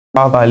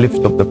Father, I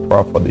lift up the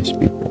prayer for these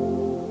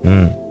people.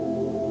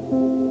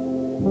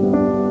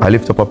 I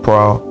lift up a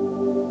prayer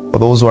for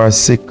those who are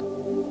sick,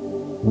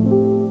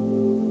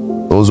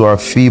 those who are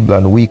feeble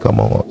and weak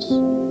among us,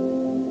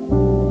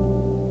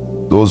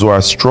 those who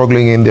are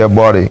struggling in their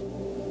body,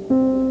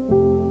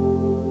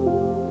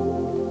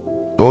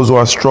 those who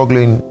are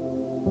struggling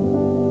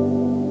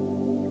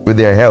with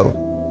their health,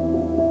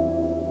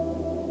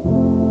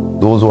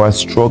 those who are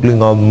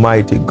struggling,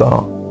 Almighty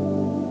God,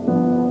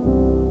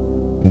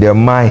 in their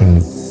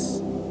minds,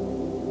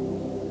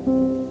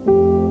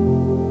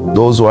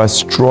 those who are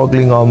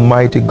struggling,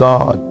 Almighty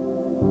God,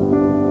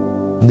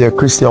 in their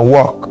Christian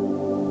walk,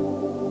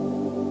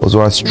 those who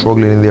are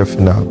struggling in their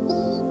finance,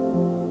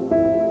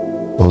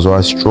 those who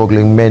are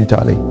struggling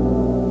mentally,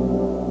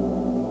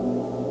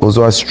 those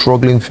who are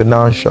struggling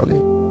financially,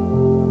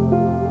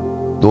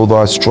 those who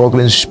are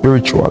struggling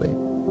spiritually,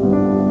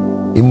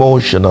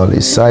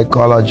 emotionally,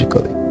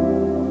 psychologically,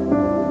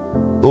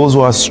 those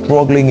who are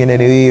struggling in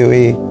any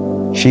way,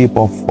 shape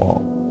or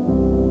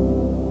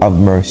form, have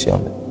mercy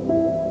on them.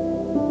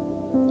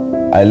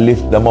 I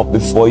lift them up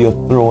before your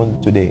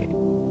throne today.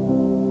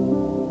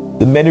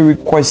 The many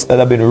requests that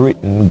have been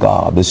written,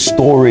 God, the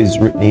stories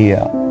written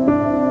here,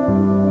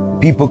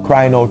 people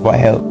crying out for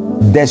help,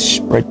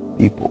 desperate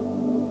people,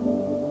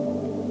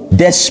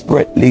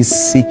 desperately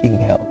seeking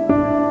help.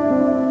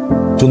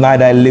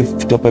 Tonight I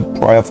lift up a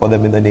prayer for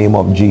them in the name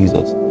of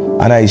Jesus,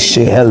 and I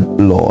say, help,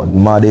 Lord.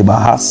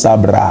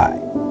 Madebahasabrai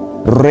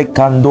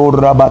Rekando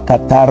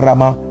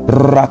Rabakatarama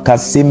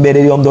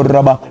Rakasimbere Yondo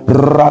Raba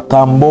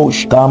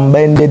Rakambosh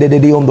Kambende de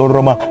Yondo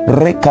Roma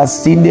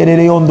Rekasinde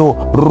de Yondo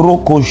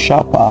Roko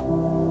Shapa.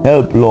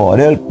 Help, Lord,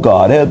 help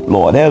God, help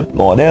Lord, help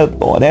Lord, help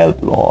Lord,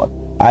 help Lord.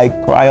 I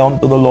cry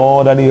unto the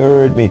Lord, and he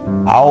heard me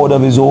out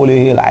of his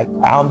holy hill. I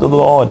cry unto the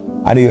Lord,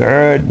 and he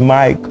heard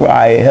my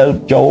cry.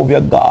 Help, Jehovah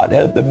God,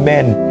 help the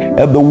men,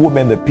 help the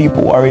women, the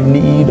people who are in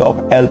need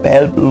of help.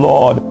 Help,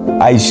 Lord.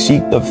 I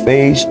seek the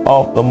face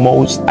of the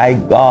Most High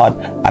God,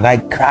 and I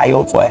cry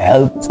out for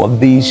help for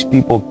these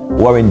people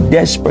who are in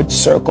desperate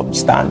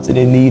circumstance and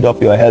in need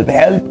of your help.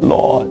 Help,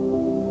 Lord.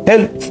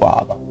 Help,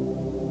 Father.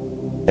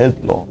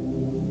 Help, Lord.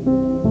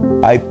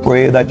 I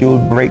pray that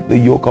you'll break the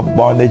yoke of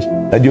bondage,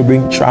 that you'll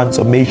bring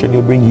transformation,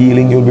 you'll bring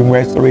healing, you'll bring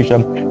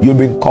restoration, you'll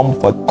bring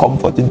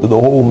comfort into the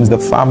homes, the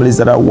families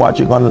that are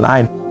watching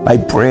online. I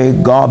pray,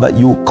 God, that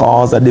you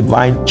cause a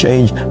divine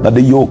change, that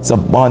the yokes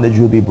of bondage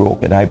will be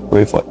broken. I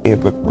pray for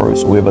every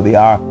person, whoever they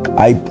are.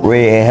 I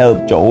pray,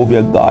 help,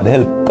 Jehovah God,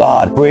 help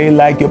God. Pray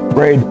like you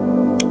prayed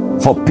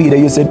for Peter.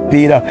 You said,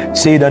 Peter,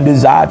 Satan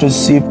desire to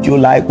sift you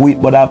like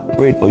wheat, but I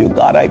prayed for you.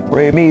 God, I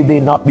pray, may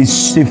they not be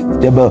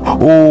siftable.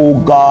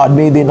 Oh God,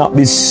 may they not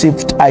be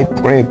sift. I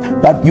pray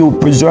that you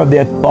preserve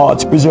their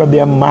thoughts, preserve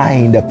their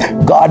mind.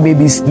 God, may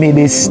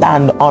they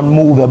stand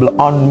unmovable,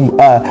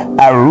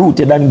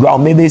 rooted and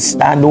ground. May they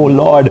stand, oh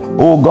Lord,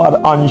 oh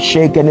God,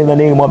 unshaken in the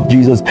name of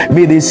Jesus.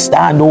 May they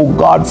stand, oh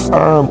God,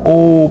 firm,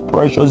 oh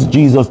precious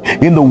Jesus,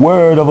 in the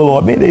word of the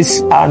Lord. May they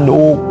stand,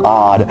 oh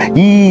God,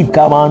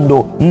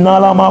 Commando,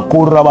 Nalama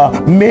Kuraba,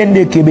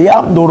 Mende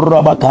Kibiando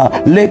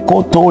Rabaka,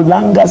 Lekoto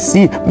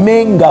Langasi,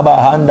 Menga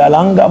Bahanda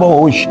Langa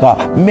Bahoshka,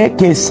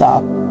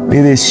 Mekesa.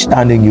 May they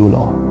stand in you,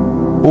 Lord.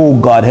 Oh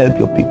God, help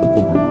your people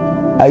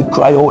tonight. I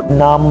cry out,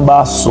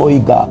 Namba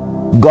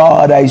Soiga.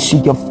 God, I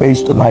seek your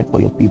face tonight for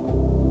your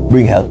people.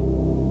 Bring help.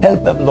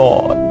 Help them,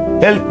 Lord.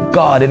 Help,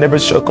 God, in every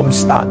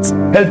circumstance.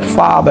 Help,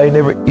 Father, in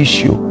every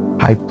issue.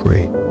 I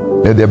pray,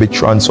 let there be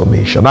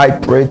transformation. I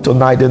pray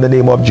tonight in the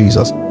name of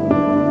Jesus,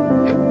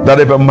 that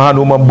every man,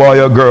 woman, boy,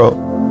 or girl,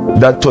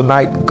 that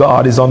tonight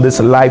God is on this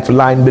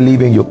lifeline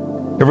believing you.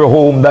 Every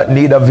home that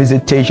needs a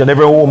visitation,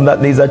 every home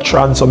that needs a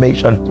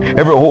transformation,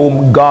 every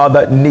home, God,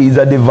 that needs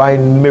a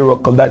divine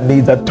miracle, that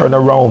needs a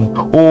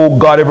turnaround. Oh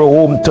God, every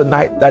home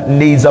tonight that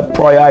needs a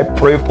prayer, I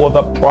pray for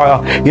the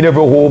prayer. In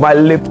every home, I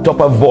lift up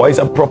a voice,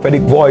 a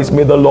prophetic voice.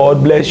 May the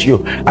Lord bless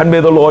you, and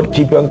may the Lord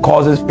keep you and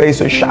cause his face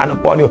to shine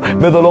upon you.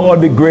 May the Lord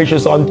be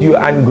gracious unto you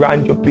and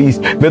grant you peace.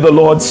 May the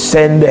Lord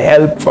send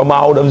help from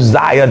out of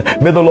Zion.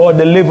 May the Lord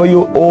deliver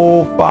you.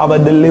 Oh Father,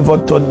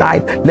 deliver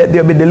tonight. Let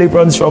there be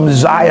deliverance from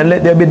Zion.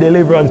 Let there be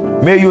deliverance.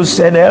 May you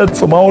send help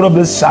from out of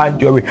the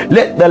sanctuary.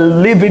 Let the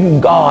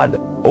living God,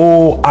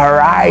 oh,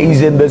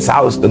 arise in this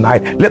house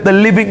tonight. Let the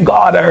living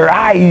God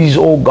arise,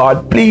 oh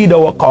God. Plead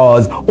our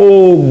cause.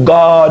 Oh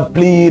God,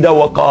 plead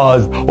our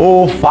cause.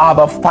 Oh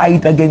Father,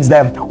 fight against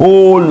them.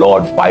 Oh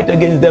Lord, fight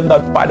against them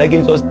that fight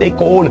against us. Take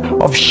hold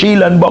of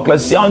shield and buckler.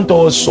 Say unto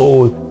our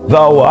soul,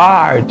 thou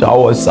art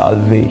our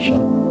salvation.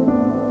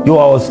 You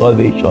are our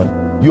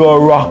salvation. You are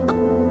rock.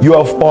 You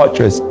are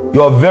fortress.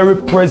 You are very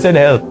present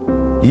help.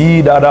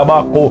 Ida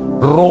Rabako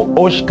Ro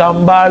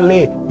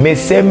Oshkambale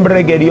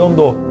Mesembre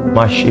Gediondo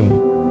Mashim.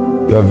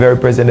 You are very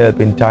present help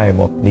in time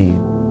of need,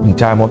 in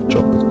time of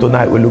trouble.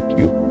 Tonight we look to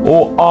you.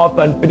 Oh,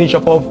 author and finisher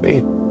of our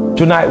faith.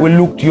 Tonight we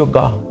look to you,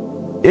 God.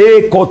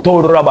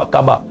 Ekoto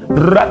Rabakaba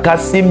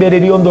Rakasimbe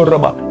Gediondo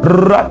Raba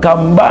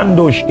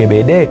Rakambandosh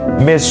Kebede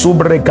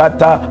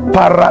Mesubrekata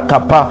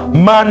Parakapa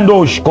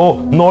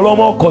Mandoshko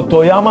Nolomo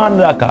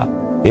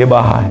Kotoyamandaka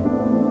Ebahai.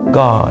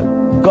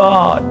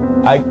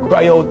 God, I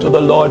cry out to the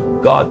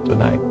Lord God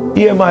tonight.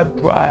 Hear my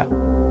prayer.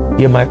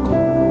 Hear my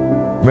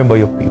call. Remember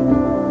your people.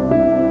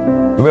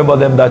 Remember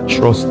them that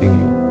trust in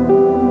you.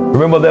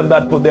 Remember them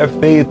that put their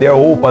faith, their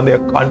hope, and their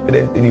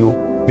confidence in you.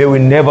 May we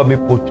never be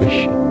put to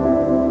shame.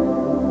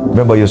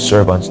 Remember your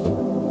servants tonight.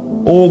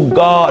 Oh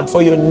God,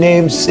 for your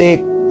name's sake,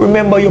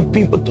 remember your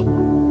people tonight.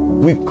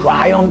 We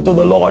cry unto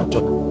the Lord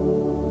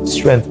tonight.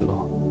 Strength,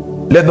 Lord.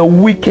 Let the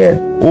wicked,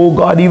 oh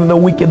God, even the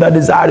wicked that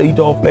desire to eat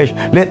our flesh,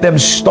 let them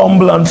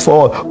stumble and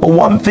fall. For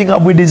one thing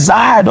have we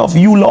desired of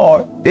you,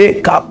 Lord.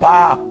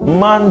 Ekapa,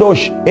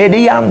 mandosh,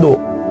 ediando,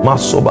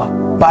 masoba,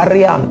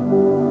 parian.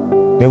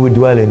 May we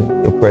dwell in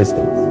your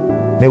presence.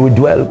 May we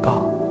dwell,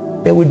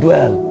 God. May we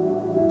dwell,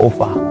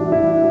 Ofa,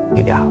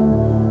 in your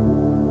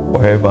house,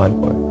 forever and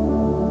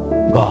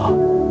forever. God,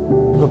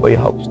 remember your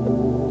house.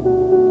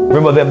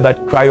 Remember them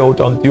that cry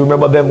out unto you.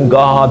 Remember them,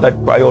 God, that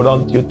cry out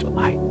unto you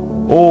tonight.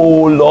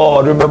 Oh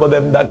Lord, remember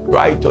them that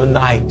cry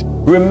tonight.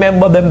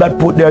 Remember them that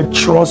put their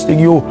trust in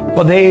you.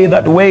 For they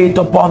that wait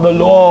upon the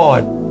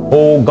Lord,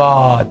 oh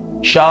God,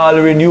 shall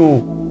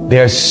renew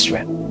their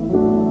strength.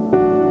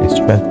 Their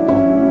strength,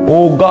 God.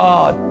 Oh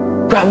God,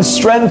 grant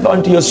strength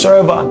unto your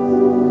servant.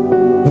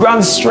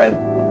 Grant strength.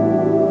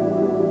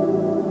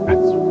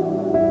 Grant strength.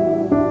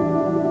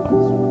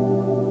 Grant strength.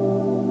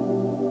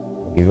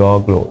 Give you all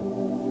glory.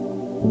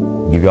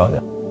 Give you all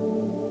that.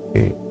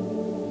 Okay.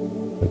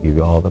 I give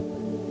you all the.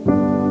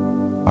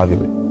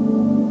 Hallelujah.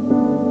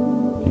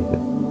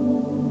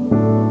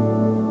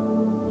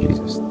 Jesus.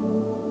 Jesus.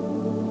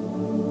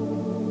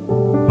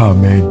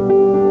 Amen.